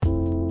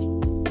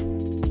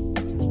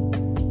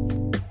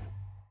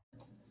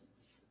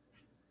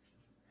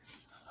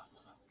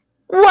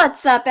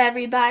What's up,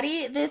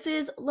 everybody? This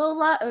is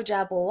Lola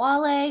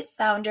Ojabowale,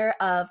 founder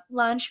of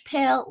Lunch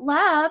Pail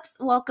Labs.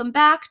 Welcome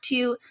back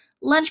to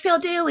Lunch Pail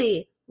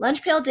Daily.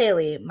 Lunch Pail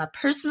Daily, my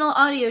personal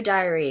audio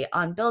diary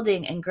on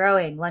building and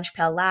growing Lunch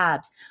Pail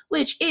Labs,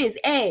 which is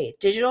a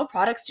digital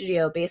product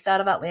studio based out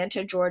of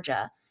Atlanta,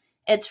 Georgia.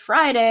 It's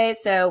Friday,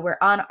 so we're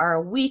on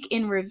our week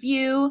in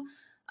review.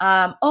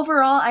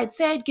 Overall, I'd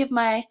say I'd give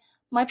my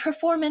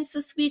performance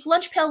this week,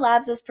 Lunch Pail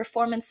Labs'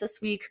 performance this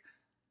week,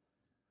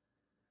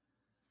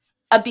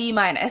 a B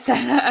minus,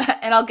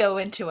 and I'll go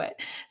into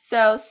it.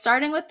 So,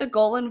 starting with the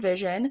goal and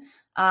vision,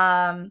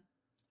 um,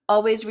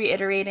 always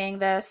reiterating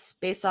this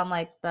based on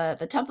like the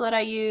template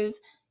I use.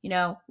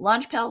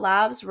 Launchpad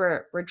Labs,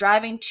 we're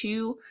driving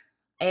to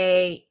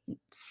a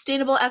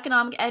sustainable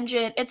economic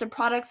engine. It's a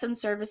products and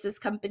services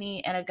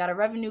company, and I've got a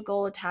revenue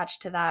goal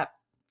attached to that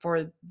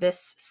for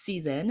this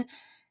season.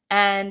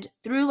 And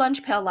through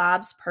Lunchpail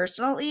Labs,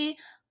 personally,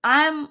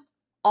 I'm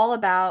all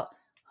about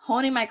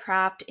honing my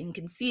craft in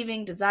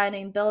conceiving,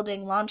 designing,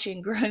 building,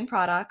 launching, growing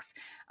products,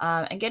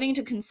 and getting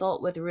to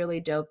consult with really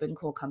dope and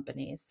cool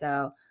companies.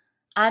 So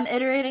I'm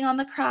iterating on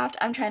the craft.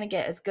 I'm trying to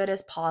get as good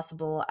as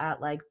possible at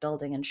like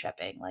building and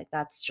shipping. Like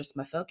that's just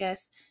my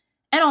focus.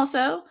 And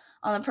also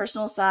on the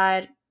personal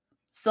side,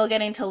 still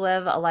getting to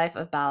live a life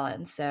of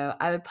balance. So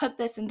I would put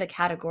this in the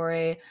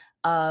category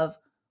of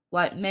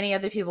what many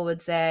other people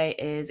would say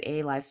is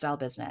a lifestyle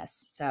business.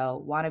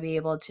 So want to be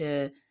able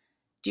to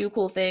do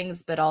cool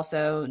things, but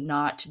also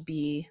not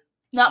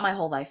my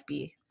whole life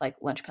be like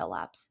Lunch Pail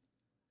Labs.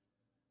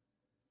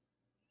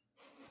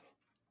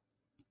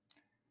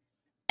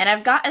 And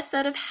I've got a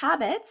set of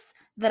habits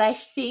that I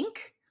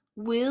think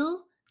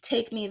will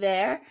take me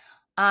there.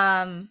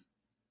 Um,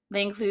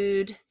 they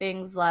include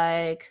things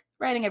like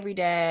writing every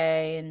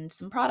day and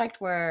some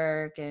product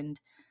work and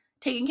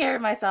taking care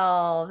of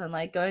myself and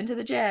like going to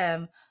the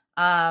gym.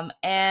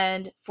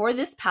 And for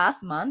this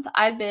past month,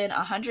 I've been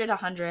 100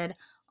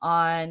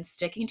 on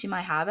sticking to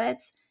my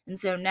habits. And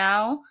so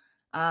now,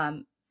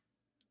 um,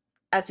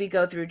 as we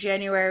go through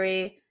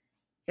January, I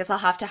guess I'll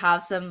have to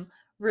have some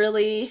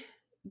really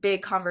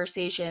big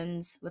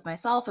conversations with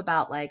myself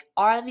about like,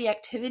 are the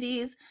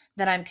activities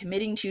that I'm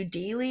committing to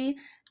daily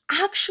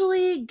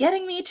actually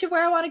getting me to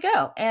where I want to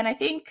go? And I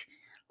think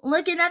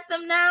looking at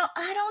them now,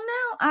 I don't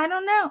know.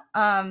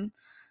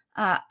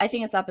 I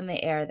think it's up in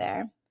the air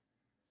there.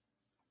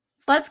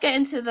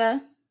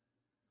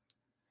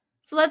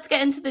 So let's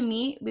get into the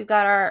meat. We've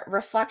got our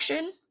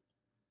reflection.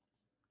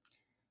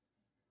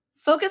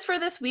 Focus for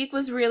this week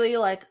was really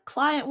like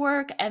client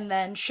work and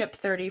then ship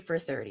 30 for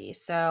 30.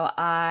 So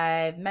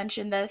I've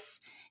mentioned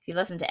this. If you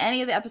listen to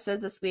any of the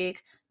episodes this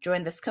week,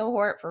 join this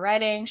cohort for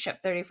writing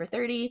ship 30 for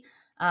 30,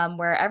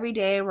 where every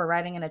day we're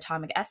writing an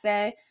atomic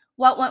essay.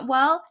 What went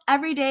well?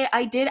 Every day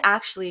I did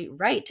actually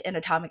write an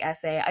atomic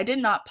essay. I did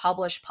not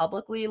publish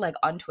publicly, like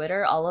on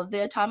Twitter, all of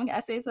the atomic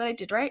essays that I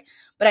did write,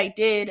 but I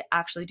did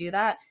actually do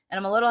that. And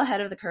I'm a little ahead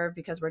of the curve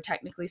because we're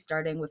technically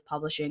starting with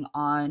publishing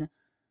on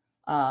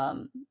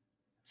um,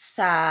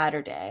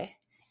 Saturday.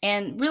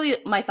 And really,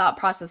 my thought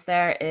process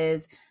there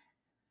is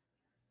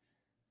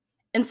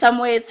in some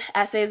ways,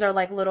 essays are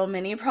like little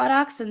mini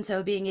products. And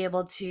so being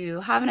able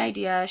to have an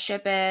idea,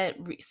 ship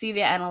it, see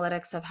the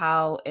analytics of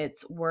how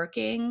it's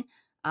working,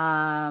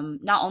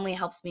 not only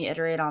helps me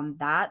iterate on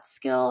that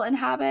skill and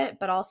habit,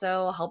 but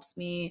also helps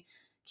me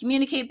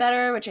communicate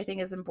better, which I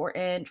think is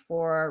important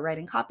for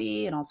writing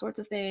copy and all sorts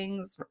of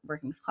things,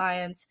 working with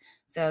clients.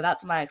 So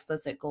that's my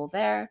explicit goal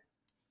there.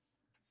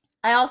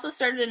 I also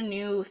started a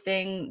new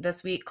thing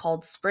this week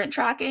called sprint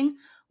tracking,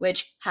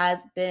 which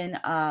has been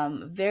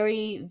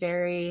very,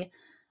 very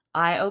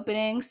eye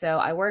opening. So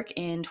I work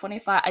in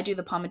 25, I do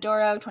the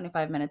Pomodoro,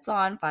 25 minutes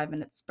on, 5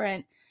 minutes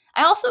sprint.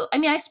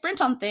 I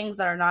sprint on things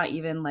that are not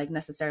even like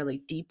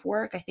necessarily deep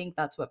work. I think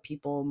that's what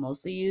people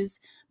mostly use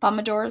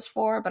Pomodoros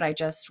for, but I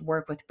just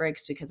work with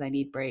breaks because I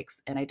need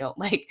breaks and I don't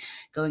like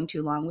going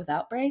too long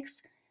without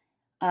breaks.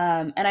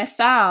 And I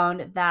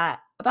found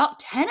that about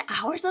 10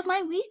 hours of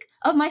my week,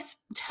 of my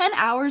 10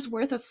 hours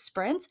worth of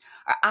sprints,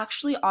 are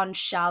actually on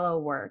shallow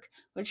work,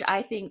 which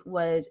I think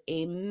was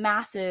a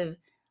massive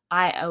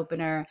eye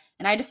opener.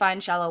 And I define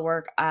shallow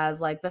work as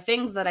like the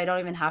things that I don't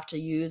even have to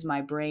use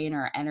my brain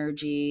or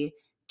energy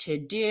to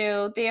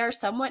do. They are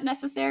somewhat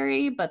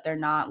necessary, but they're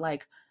not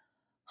like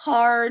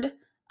hard.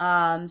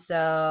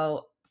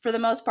 So for the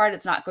most part,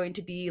 it's not going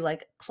to be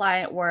like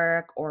client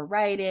work or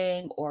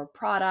writing or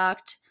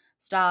product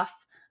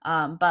stuff.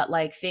 But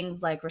like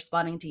things like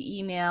responding to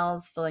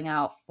emails, filling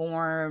out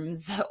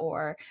forms,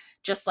 or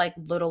just like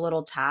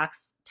little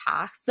tasks,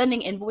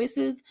 sending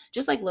invoices,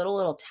 just like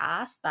little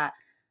tasks that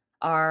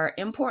are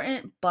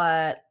important,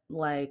 but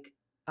like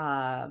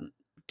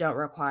don't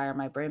require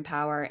my brain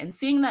power. And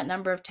seeing that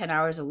number of 10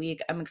 hours a week,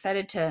 I'm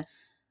excited to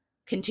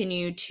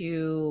continue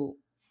to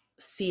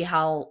see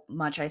how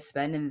much I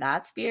spend in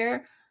that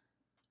sphere.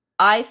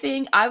 I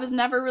think I was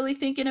never really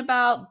thinking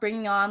about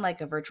bringing on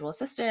like a virtual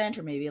assistant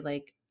or maybe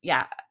like,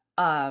 yeah,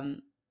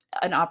 um,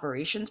 an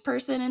operations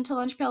person into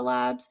Lunchpail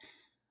Labs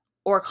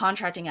or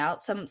contracting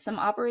out some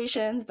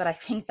operations, but I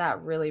think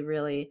that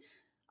really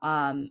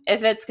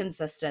If it's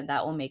consistent,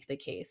 that will make the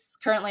case.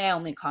 Currently, I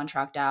only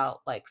contract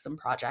out like some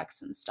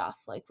projects and stuff,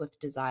 like with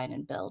design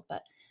and build.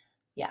 But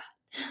yeah,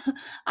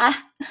 I,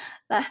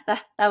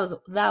 that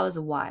was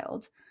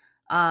wild.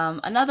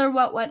 Another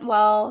what went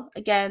well,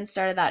 again,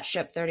 started that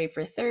ship 30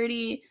 for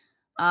 30.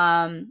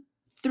 Um,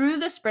 Through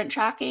the sprint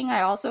tracking,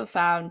 I also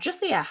found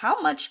just, yeah,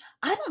 how much,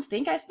 I don't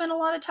think I spend a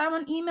lot of time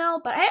on email,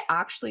 but I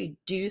actually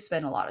do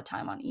spend a lot of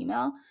time on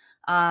email.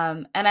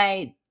 And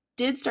I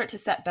did start to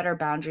set better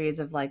boundaries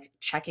of like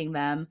checking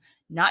them,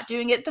 not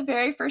doing it the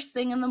very first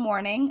thing in the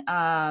morning.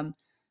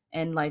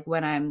 And like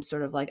when I'm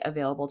sort of like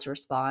available to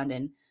respond.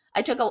 And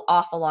I took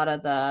off a lot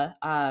of the,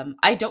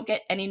 I don't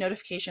get any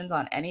notifications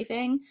on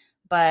anything,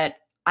 but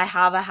I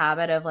have a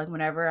habit of like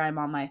whenever I'm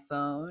on my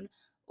phone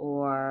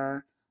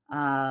or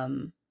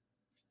um,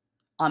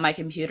 on my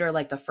computer,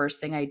 like the first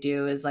thing I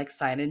do is like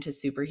sign into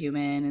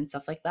Superhuman and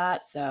stuff like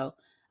that. So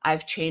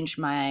I've changed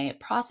my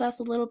process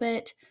a little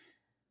bit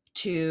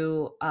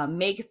to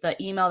make the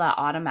email that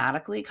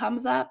automatically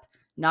comes up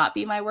not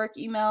be my work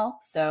email.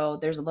 So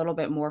there's a little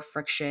bit more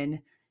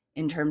friction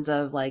in terms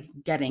of like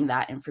getting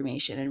that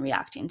information and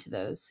reacting to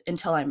those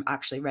until I'm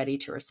actually ready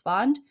to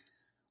respond.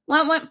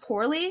 Well, it went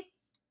poorly.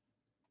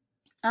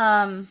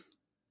 Um,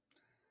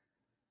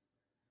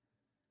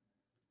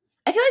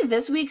 I feel like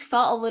this week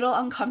felt a little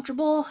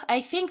uncomfortable.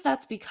 I think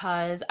that's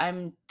because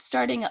I'm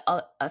starting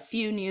a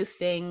few new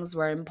things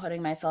where I'm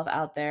putting myself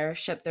out there,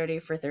 ship 30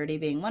 for 30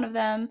 being one of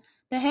them.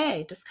 But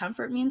hey,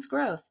 discomfort means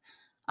growth.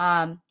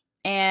 Um,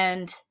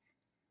 and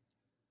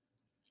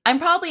I'm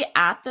probably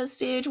at the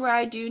stage where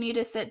I do need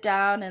to sit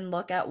down and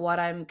look at what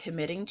I'm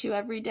committing to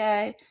every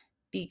day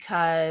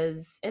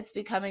because it's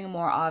becoming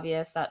more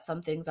obvious that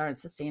some things aren't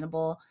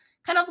sustainable.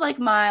 Kind of like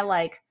my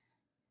like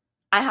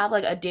I have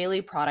like a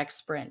daily product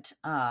sprint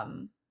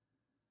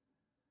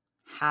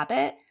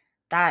habit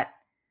that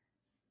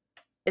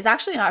is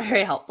actually not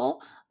very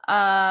helpful.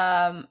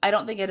 I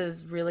don't think it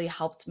has really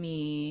helped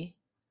me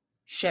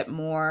ship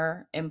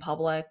more in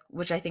public,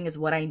 which I think is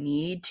what I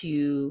need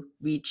to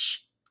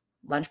reach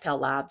Lunch Pail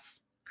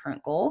Labs'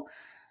 current goal.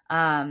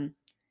 And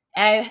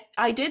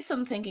I did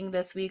some thinking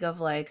this week of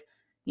like,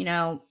 you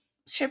know,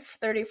 ship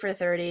 30 for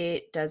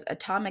 30 does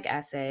atomic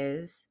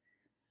essays.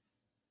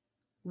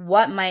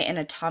 What might an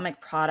atomic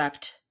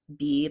product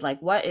be?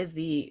 Like, what is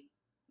the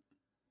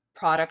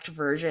product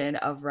version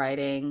of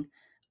writing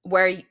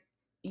where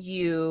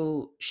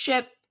you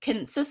ship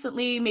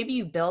consistently, maybe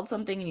you build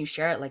something and you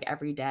share it like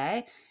every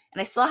day, and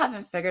I still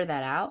haven't figured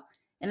that out.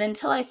 And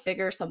until I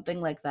figure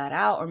something like that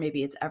out, or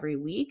maybe it's every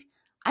week,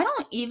 I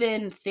don't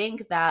even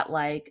think that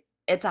like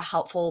it's a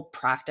helpful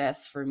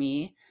practice for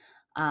me.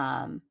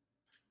 um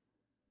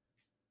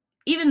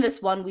Even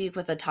this one week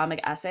with atomic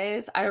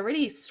essays, I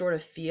already sort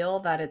of feel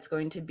that it's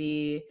going to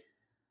be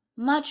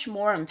much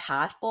more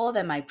impactful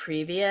than my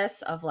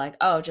previous of like,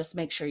 oh, just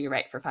make sure you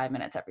write for 5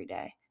 minutes every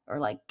day or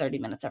like 30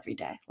 minutes every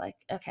day. Like,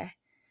 okay,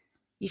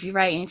 if you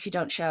write and if you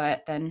don't show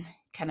it, then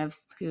kind of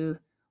who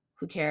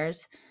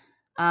cares?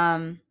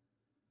 Um,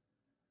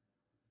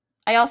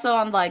 I also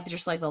on like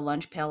just like the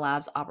Lunch Pail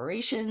Labs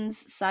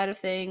operations side of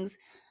things,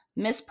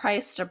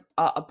 mispriced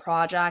a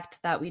project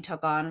that we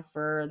took on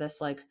for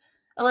this like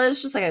it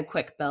was just like a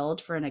quick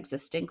build for an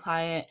existing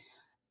client.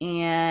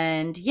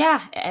 And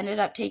yeah, it ended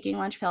up taking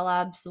Lunch Pail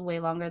Labs way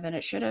longer than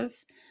it should have.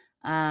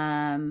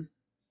 Um,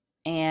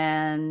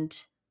 and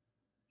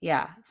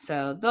yeah,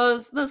 so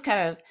those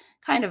kind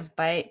of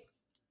bite,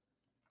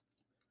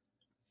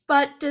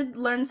 but did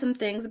learn some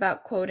things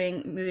about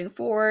quoting moving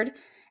forward.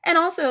 And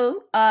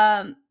also,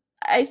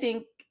 I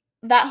think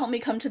that helped me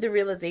come to the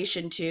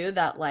realization too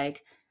that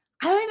like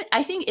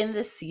I think in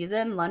this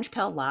season, Lunch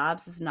Pail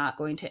Labs is not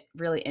going to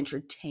really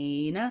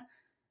entertain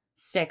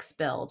fixed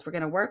builds. We're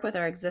going to work with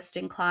our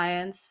existing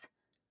clients.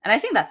 And I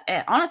think that's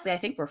it. Honestly, I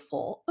think we're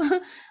full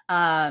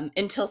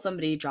until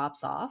somebody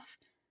drops off.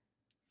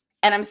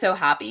 And I'm so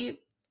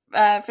happy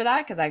for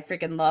that because I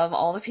freaking love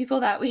all the people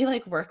that we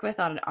like work with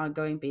on an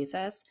ongoing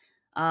basis.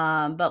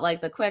 But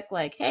like the quick,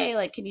 like, hey,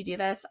 like, can you do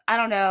this? I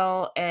don't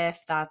know if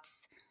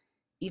that's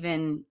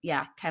even,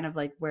 yeah, kind of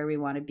like where we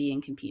want to be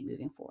and compete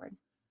moving forward.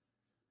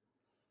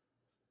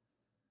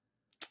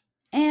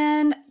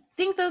 And I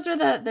think those are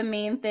the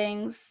main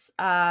things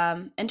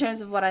in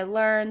terms of what I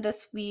learned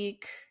this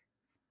week.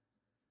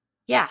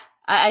 Yeah,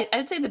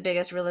 I'd say the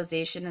biggest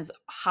realization is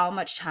how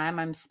much time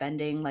I'm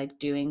spending like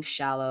doing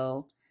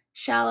shallow,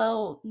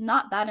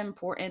 not that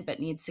important, but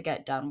needs to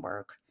get done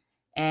work.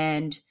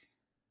 And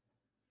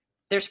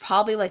there's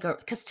probably like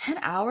because 10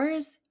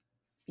 hours,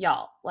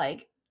 y'all,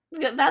 like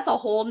that's a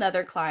whole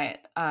nother client.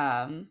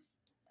 And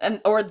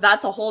or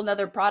that's a whole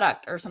nother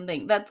product or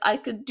something that I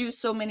could do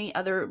so many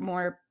other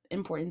more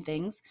important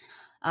things.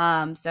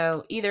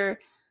 So either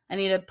I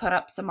need to put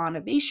up some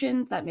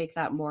automations that make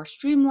that more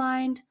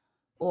streamlined,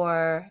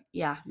 or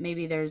yeah,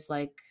 maybe there's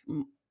like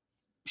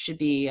should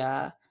be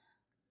a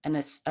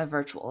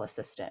virtual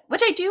assistant,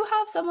 which I do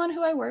have someone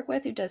who I work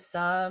with who does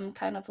some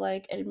kind of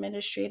like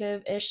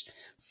administrative ish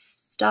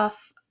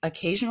stuff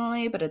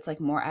occasionally, but it's like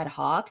more ad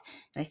hoc.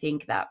 And I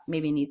think that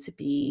maybe needs to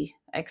be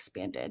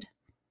expanded.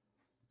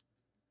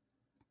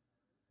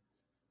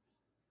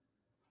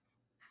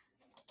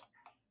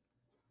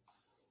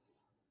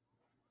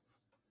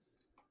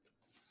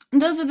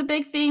 And those are the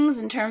big things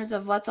in terms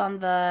of what's on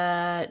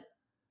the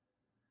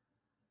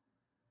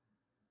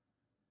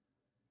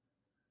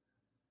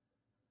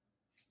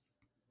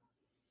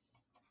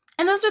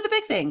and those are the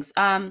big things.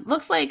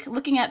 Looks like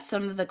looking at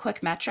some of the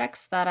quick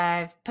metrics that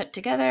I've put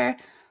together,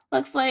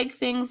 looks like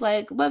things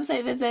like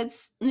website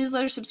visits,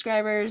 newsletter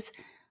subscribers,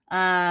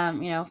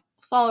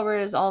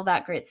 followers, all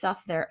that great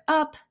stuff. They're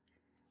up.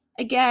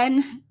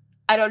 Again,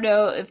 I don't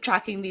know if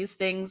tracking these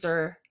things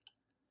are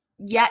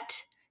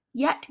yet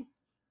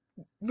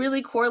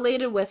really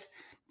correlated with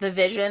the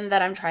vision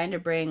that I'm trying to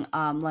bring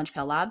Lunch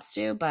Pail Labs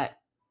to, but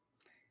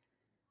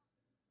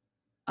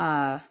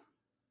uh,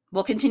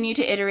 we'll continue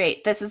to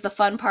iterate. This is the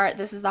fun part.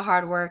 This is the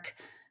hard work.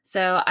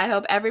 So I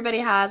hope everybody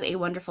has a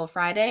wonderful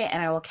Friday,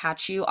 and I will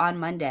catch you on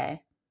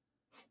Monday.